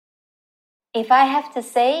If I have to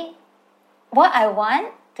say what I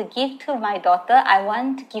want to give to my daughter, I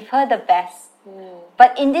want to give her the best.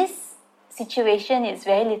 But in this situation, it's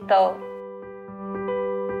very little.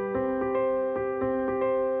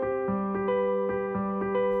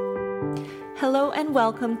 Hello and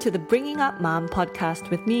welcome to the Bringing Up Mom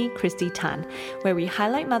podcast with me, Christy Tan, where we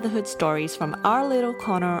highlight motherhood stories from our little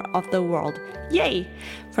corner of the world. Yay!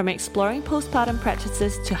 From exploring postpartum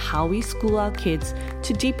practices to how we school our kids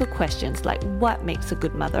to deeper questions like what makes a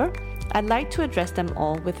good mother, I'd like to address them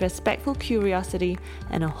all with respectful curiosity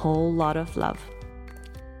and a whole lot of love.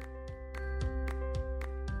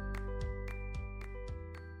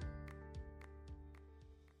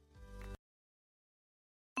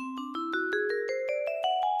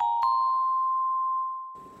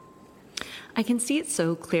 I can see it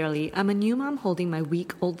so clearly. I'm a new mom holding my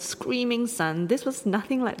week-old screaming son. This was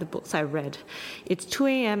nothing like the books I read. It's 2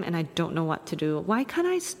 a.m. and I don't know what to do. Why can't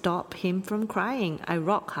I stop him from crying? I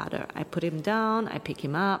rock harder. I put him down, I pick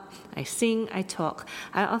him up, I sing, I talk.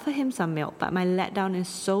 I offer him some milk, but my letdown is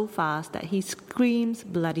so fast that he screams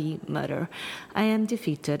bloody murder. I am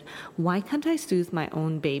defeated. Why can't I soothe my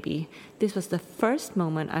own baby? This was the first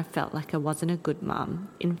moment I felt like I wasn't a good mom.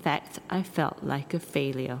 In fact, I felt like a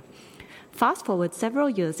failure. Fast forward several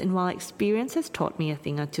years, and while experience has taught me a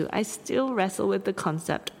thing or two, I still wrestle with the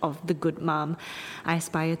concept of the good mom. I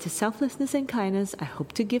aspire to selflessness and kindness. I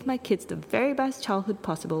hope to give my kids the very best childhood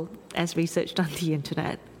possible, as researched on the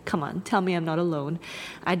internet. Come on, tell me I'm not alone.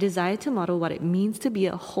 I desire to model what it means to be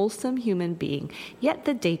a wholesome human being, yet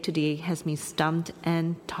the day-to-day has me stumped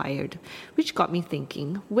and tired. Which got me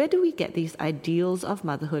thinking, where do we get these ideals of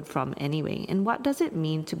motherhood from anyway, and what does it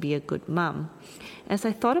mean to be a good mom? As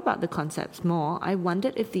I thought about the concepts more, I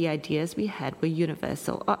wondered if the ideas we had were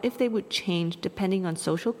universal, or if they would change depending on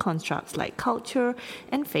social constructs like culture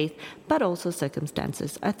and faith, but also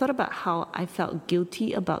circumstances. I thought about how I felt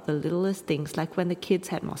guilty about the littlest things, like when the kids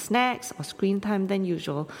had more snacks or screen time than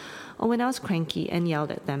usual, or when I was cranky and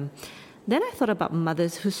yelled at them. Then I thought about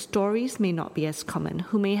mothers whose stories may not be as common,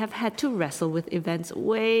 who may have had to wrestle with events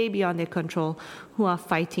way beyond their control, who are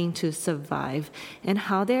fighting to survive, and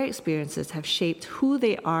how their experiences have shaped who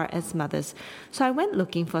they are as mothers. So I went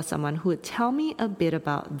looking for someone who would tell me a bit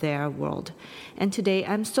about their world. And today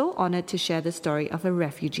I'm so honored to share the story of a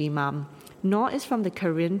refugee mom. Noor is from the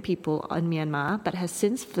Karen people in Myanmar, but has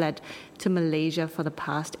since fled to Malaysia for the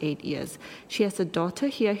past 8 years. She has a daughter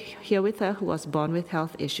here with her who was born with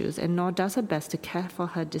health issues, and Noor does her best to care for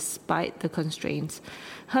her despite the constraints.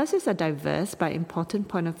 Hers is a diverse but important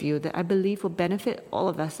point of view that I believe will benefit all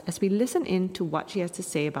of us as we listen in to what she has to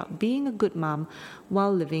say about being a good mom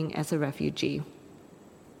while living as a refugee.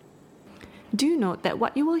 Do note that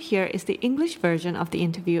what you will hear is the English version of the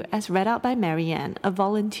interview as read out by Marianne, a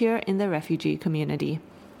volunteer in the refugee community.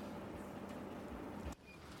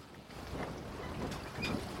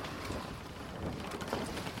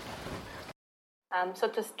 So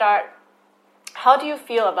to start, how do you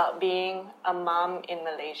feel about being a mom in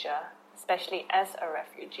Malaysia, especially as a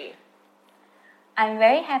refugee? I'm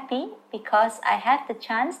very happy because I have the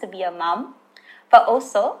chance to be a mom, but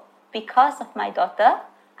also because of my daughter,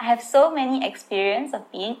 I have so many experience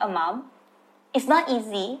of being a mom. It's not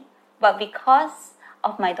easy, but because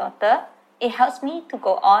of my daughter, it helps me to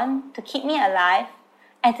go on, to keep me alive,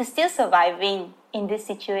 and to still surviving in this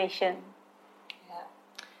situation. Yeah.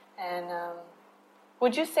 And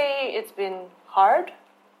would you say it's been hard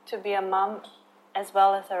to be a mom as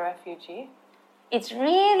well as a refugee? It's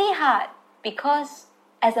really hard because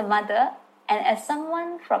as a mother and as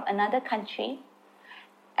someone from another country,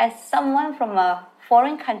 as someone from a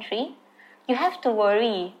foreign country, you have to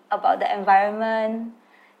worry about the environment,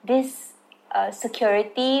 this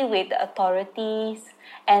security with the authorities,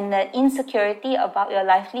 and the insecurity about your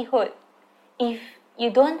livelihood. If you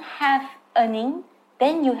don't have earning,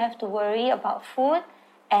 then you have to worry about food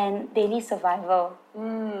and daily survival.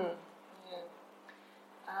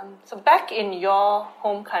 So back in your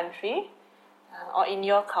home country, or in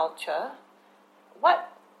your culture, what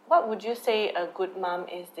would you say a good mom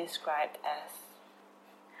is described as?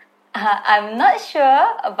 I'm not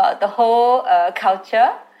sure about the whole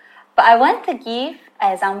culture, but I want to give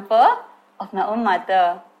an example of my own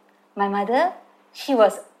mother. My mother, she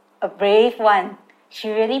was a brave one. She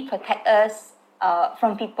really protected us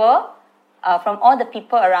from people, from all the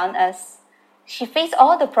people around us. She faced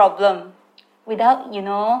all the problem without,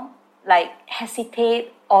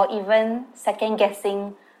 hesitate or even second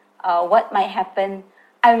guessing what might happen.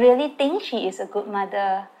 I really think she is a good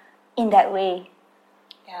mother in that way.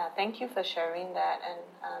 Yeah, thank you for sharing that, and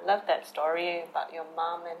I love that story about your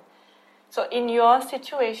mom. And so in your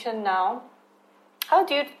situation now, how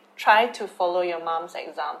do you try to follow your mom's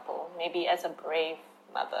example, maybe as a brave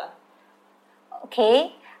mother?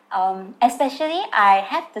 Okay, especially I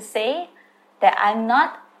have to say that I'm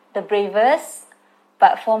not the bravest,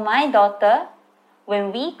 but for my daughter,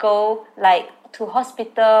 when we go like to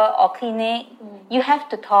hospital or clinic, you have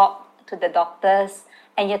to talk to the doctors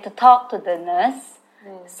and you have to talk to the nurse.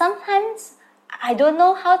 Sometimes I don't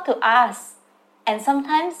know how to ask, and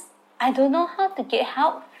sometimes I don't know how to get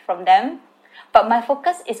help from them, but my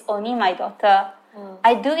focus is only my daughter.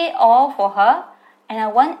 I do it all for her, and I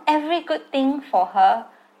want every good thing for her.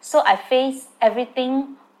 So I face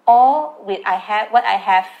everything all with what I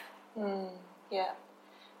have. Yeah.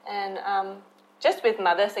 And just with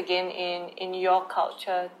mothers again in your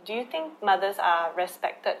culture, do you think mothers are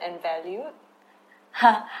respected and valued?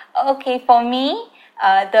 Okay, for me,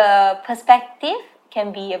 the perspective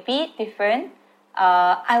can be a bit different.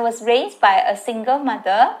 I was raised by a single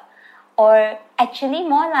mother, or actually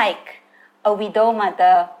more like a widow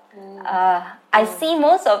mother. I see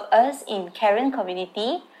most of us in Karen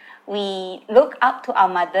community, we look up to our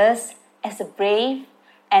mothers as a brave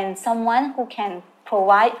and someone who can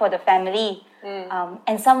provide for the family,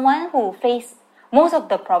 and someone who face most of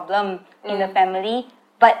the problem in the family.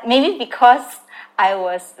 But maybe because I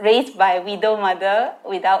was raised by a widow mother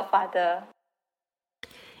without father.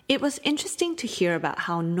 It was interesting to hear about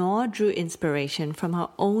how Noor drew inspiration from her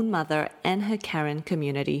own mother and her Karen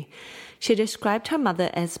community. She described her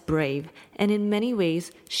mother as brave, and in many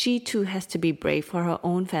ways, she too has to be brave for her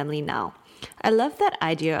own family now. I love that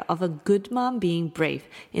idea of a good mom being brave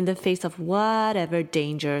in the face of whatever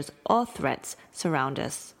dangers or threats surround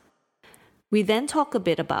us. We then talk a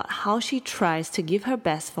bit about how she tries to give her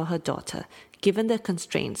best for her daughter, given the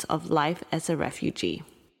constraints of life as a refugee.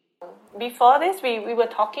 Before this, we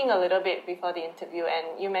were talking a little bit before the interview,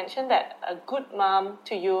 and you mentioned that a good mom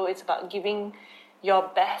to you is about giving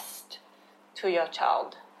your best to your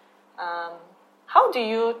child. How do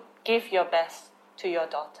you give your best to your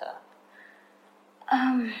daughter?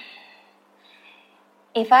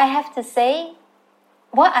 If I have to say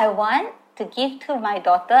what I want to give to my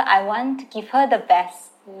daughter, I want to give her the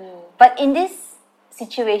best. But in this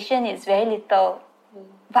situation, it's very little.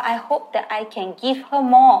 But I hope that I can give her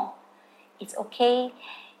more. It's okay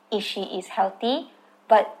if she is healthy,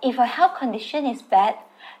 but if her health condition is bad,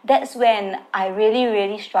 that's when I really,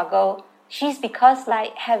 really struggle. She's because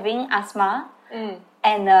like having asthma,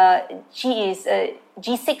 and she is a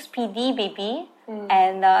G6PD baby,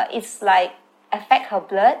 and it's like affect her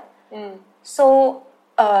blood. So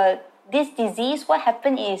this disease, what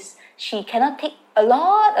happened is she cannot take a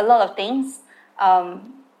lot of things,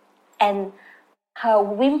 and her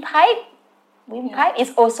windpipe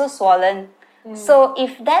is also swollen. So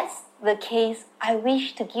if that's the case, I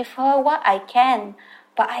wish to give her what I can,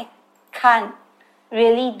 but I can't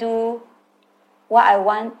really do what I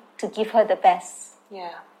want to give her the best.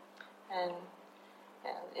 Yeah, and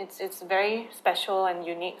it's a very special and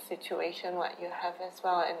unique situation what you have as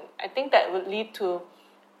well, and I think that would lead to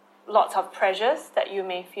lots of pressures that you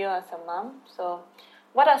may feel as a mom. So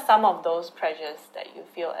what are some of those pressures that you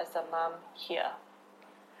feel as a mom here?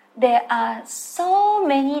 There are so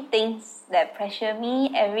many things that pressure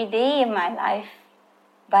me every day in my life.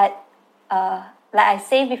 But like I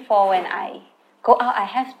said before, when I go out, I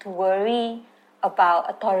have to worry about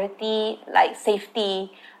authority, like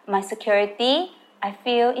safety, my security. I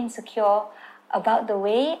feel insecure about the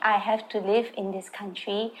way I have to live in this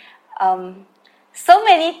country. So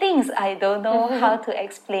many things I don't know how to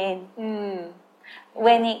explain.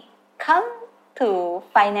 When it comes to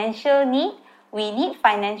financial need, we need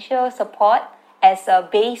financial support as a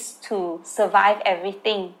base to survive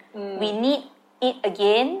everything. We need it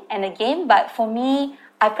again and again, but for me,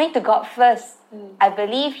 I pray to God first. I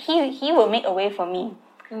believe He will make a way for me.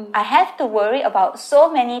 I have to worry about so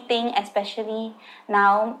many things, especially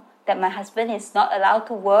now that my husband is not allowed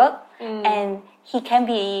to work, and he can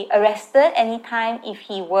be arrested anytime if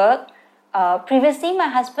he work. Previously, my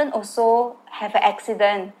husband also have an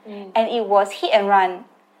accident, and it was hit and run,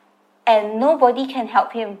 and nobody can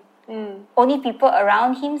help him. Only people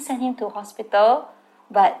around him sent him to hospital,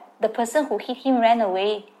 but the person who hit him ran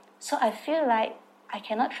away. So I feel like I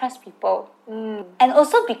cannot trust people. And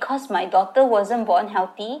also because my daughter wasn't born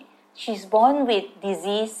healthy, she's born with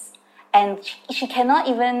disease, and she cannot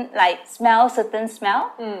even like smell certain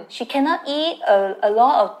smell. She cannot eat a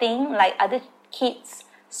lot of things like other kids.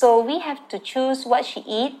 So we have to choose what she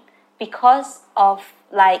eat because of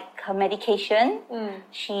like her medication.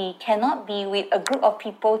 She cannot be with a group of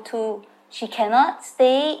people too. She cannot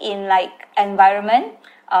stay in like environment,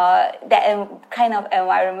 that kind of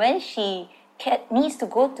environment. She cat needs to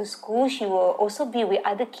go to school, she will also be with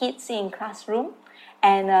other kids in classroom,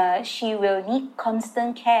 and she will need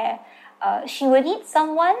constant care. She will need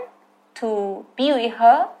someone to be with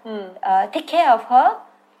her, take care of her,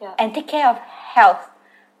 and take care of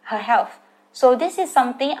her health. So this is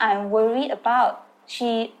something I'm worried about.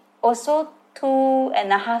 She also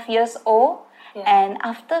 2.5 years old, and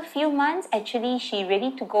after a few months, actually, she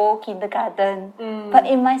ready to go kindergarten. But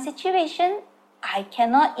in my situation, I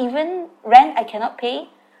cannot even rent. I cannot pay.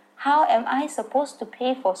 How am I supposed to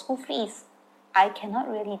pay for school fees? I cannot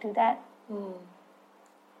really do that.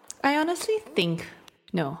 I honestly think,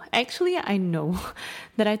 no, actually, I know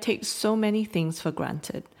that I take so many things for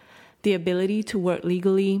granted. The ability to work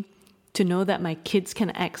legally, to know that my kids can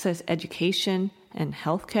access education and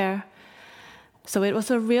healthcare. So it was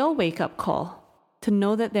a real wake-up call to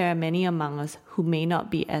know that there are many among us who may not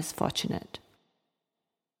be as fortunate.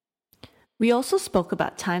 We also spoke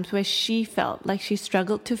about times where she felt like she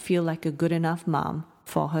struggled to feel like a good enough mom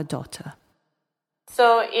for her daughter.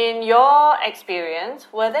 So, in your experience,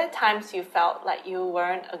 were there times you felt like you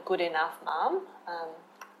weren't a good enough mom?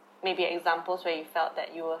 Maybe examples where you felt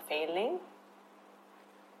that you were failing?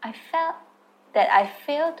 I felt that I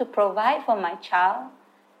failed to provide for my child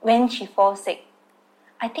when she falls sick.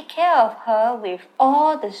 I take care of her with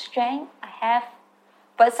all the strength I have.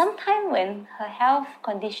 But sometimes when her health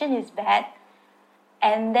condition is bad,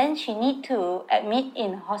 and then she need to admit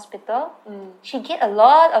in hospital, she get a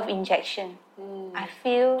lot of injection. I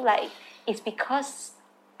feel like it's because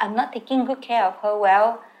I'm not taking good care of her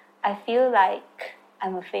well. I feel like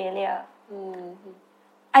I'm a failure.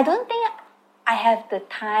 I don't think I have the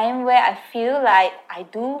time where I feel like I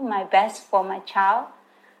do my best for my child,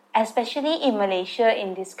 especially in Malaysia,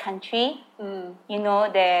 in this country. You know,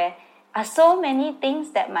 there are so many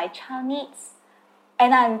things that my child needs,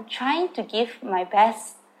 and I'm trying to give my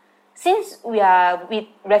best. Since we are with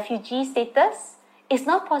refugee status, it's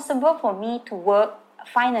not possible for me to work,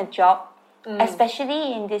 find a job,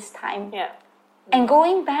 especially in this time. And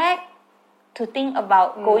going back, to think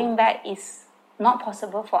about going back is not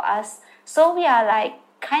possible for us. So we are like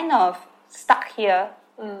kind of stuck here.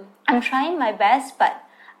 I'm trying my best, but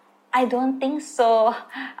I don't think so.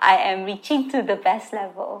 I am reaching to the best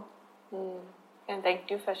level. And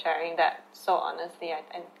thank you for sharing that so honestly. I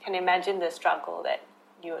can imagine the struggle that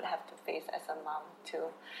you would have to face as a mom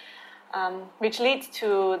too. Which leads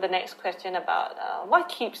to the next question about what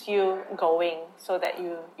keeps you going so that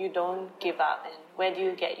you don't give up, and where do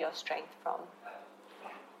you get your strength from?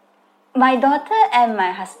 My daughter and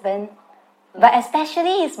my husband, but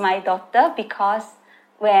especially is my daughter, because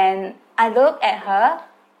when I look at her,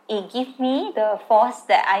 it gives me the force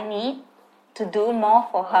that I need to do more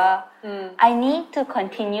for her. I need to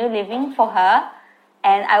continue living for her,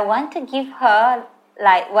 and I want to give her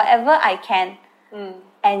like whatever I can.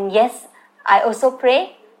 And yes, I also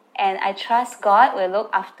pray, and I trust God will look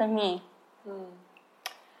after me.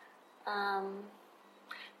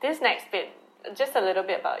 This next bit, just a little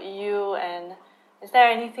bit about you, and is there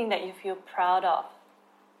anything that you feel proud of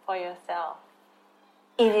for yourself?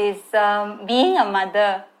 It is being a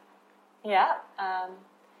mother. Yeah.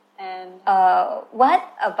 And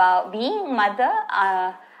what about being mother?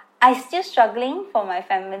 I still struggling for my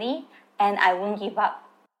family, and I won't give up.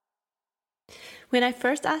 When I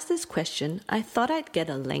first asked this question, I thought I'd get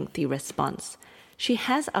a lengthy response. She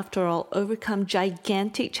has, after all, overcome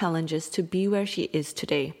gigantic challenges to be where she is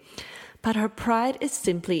today. But her pride is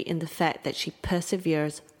simply in the fact that she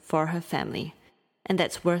perseveres for her family, and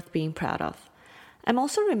that's worth being proud of. I'm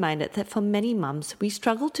also reminded that for many mums, we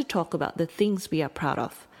struggle to talk about the things we are proud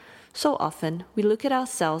of. So often, we look at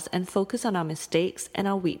ourselves and focus on our mistakes and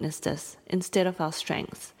our weaknesses instead of our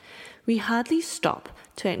strengths. We hardly stop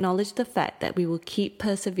to acknowledge the fact that we will keep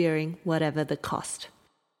persevering whatever the cost.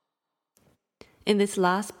 In this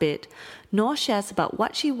last bit, Noor shares about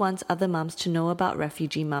what she wants other mums to know about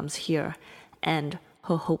refugee mums here and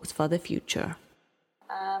her hopes for the future.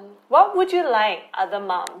 What would you like other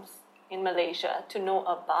mums in Malaysia to know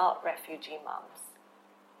about refugee mums?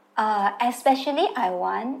 Especially I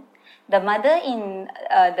want the mother in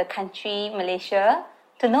the country, Malaysia,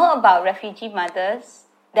 to know about refugee mothers,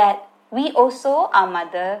 that we also are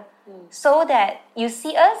mother, so that you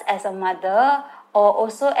see us as a mother or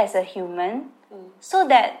also as a human, so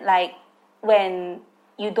that like when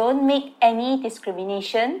you don't make any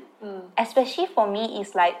discrimination, especially for me,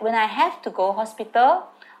 it's like when I have to go hospital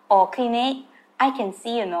or clinic, I can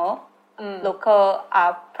see, local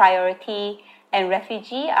are priority and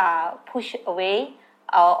refugee are pushed away,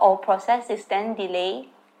 or process is then delayed.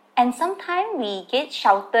 And sometimes we get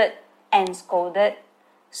shouted and scolded.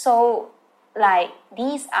 So like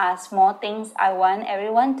these are small things I want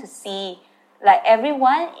everyone to see. Like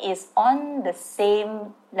everyone is on the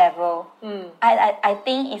same level. I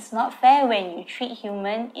think it's not fair when you treat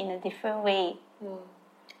human in a different way.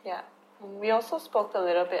 Yeah. We also spoke a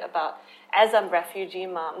little bit about, as a refugee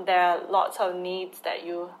mom, there are lots of needs that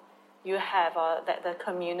you have or that the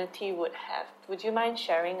community would have. Would you mind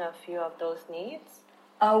sharing a few of those needs?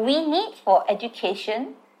 We need for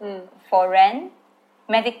education, for rent,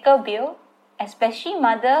 medical bill, especially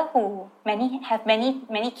mother who have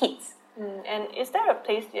many kids. And is there a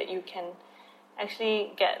place that you can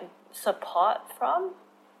actually get support from?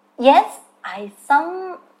 Yes, I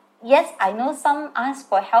know some ask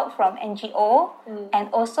for help from NGO and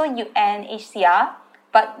also UNHCR,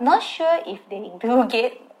 but not sure if they do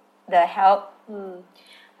get the help.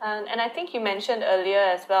 And I think you mentioned earlier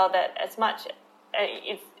as well that as much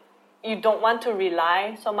if you don't want to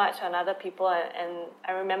rely so much on other people, and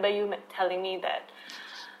I remember you telling me that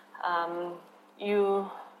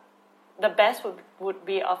the best would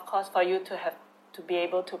be, of course, for you to be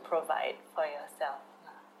able to provide for yourself.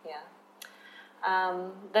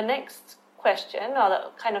 The next question,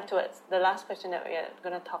 or kind of towards the last question that we are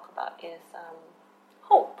going to talk about, is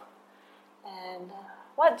hope. And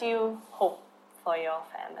what do you hope for your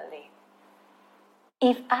family?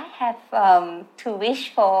 If I have to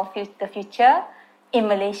wish for the future, in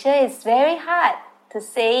Malaysia, it's very hard to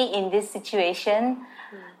say in this situation.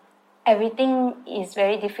 Everything is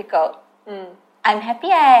very difficult. I'm happy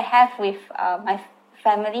I have with my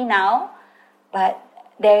family now, but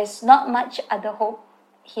there's not much other hope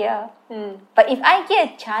here. But if I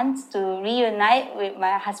get a chance to reunite with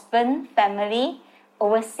my husband family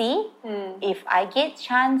overseas, if I get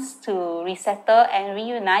chance to resettle and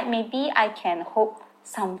reunite, maybe I can hope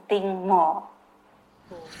something more.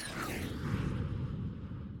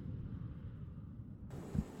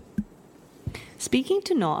 Speaking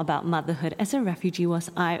to Noor about motherhood as a refugee was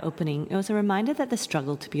eye-opening. It was a reminder that the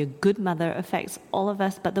struggle to be a good mother affects all of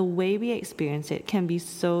us, but the way we experience it can be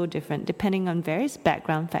so different depending on various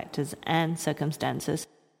background factors and circumstances.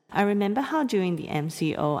 I remember how during the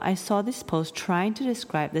MCO, I saw this post trying to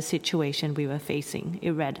describe the situation we were facing.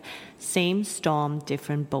 It read, "Same storm,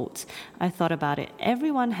 different boats." I thought about it.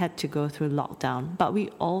 Everyone had to go through lockdown, but we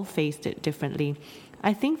all faced it differently.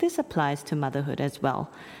 I think this applies to motherhood as well.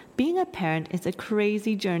 Being a parent is a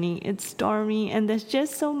crazy journey. It's stormy and there's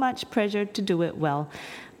just so much pressure to do it well.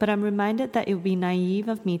 But I'm reminded that it would be naive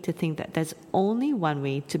of me to think that there's only one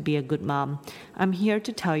way to be a good mom. I'm here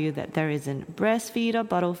to tell you that there isn't breastfeed or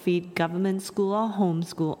bottle feed, government school or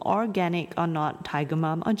homeschool, organic or not, tiger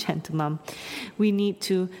mom or gentle mom. We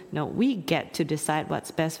get to decide what's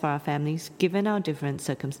best for our families given our different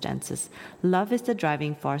circumstances. Love is the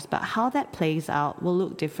driving force, but how that plays out will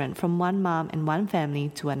look different from one mom and one family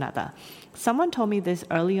to another. Someone told me this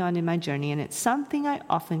early on in my journey, and it's something I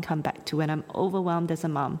often come back to when I'm overwhelmed as a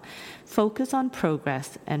mom. Focus on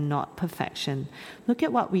progress and not perfection. Look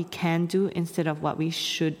at what we can do instead of what we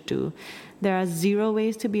should do. There are 0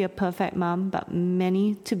 ways to be a perfect mom, but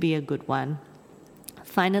many to be a good one.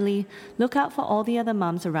 Finally, look out for all the other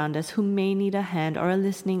moms around us who may need a hand or a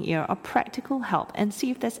listening ear or practical help, and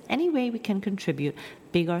see if there's any way we can contribute,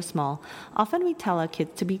 big or small. Often we tell our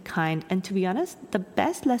kids to be kind, and to be honest, the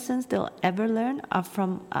best lessons they'll ever learn are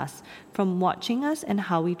from us, from watching us and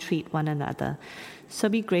how we treat one another. So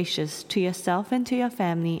be gracious to yourself and to your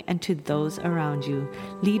family and to those around you.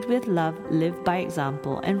 Lead with love, live by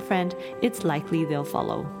example, and friend, it's likely they'll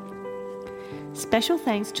follow. Special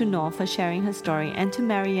thanks to Noor for sharing her story, and to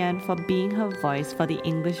Marianne for being her voice for the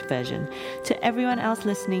English version. To everyone else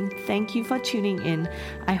listening, thank you for tuning in.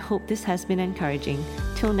 I hope this has been encouraging.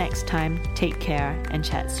 Till next time, take care and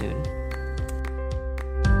chat soon.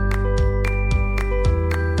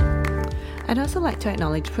 I'd also like to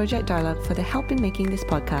acknowledge Project Dialogue for their help in making this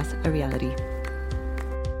podcast a reality.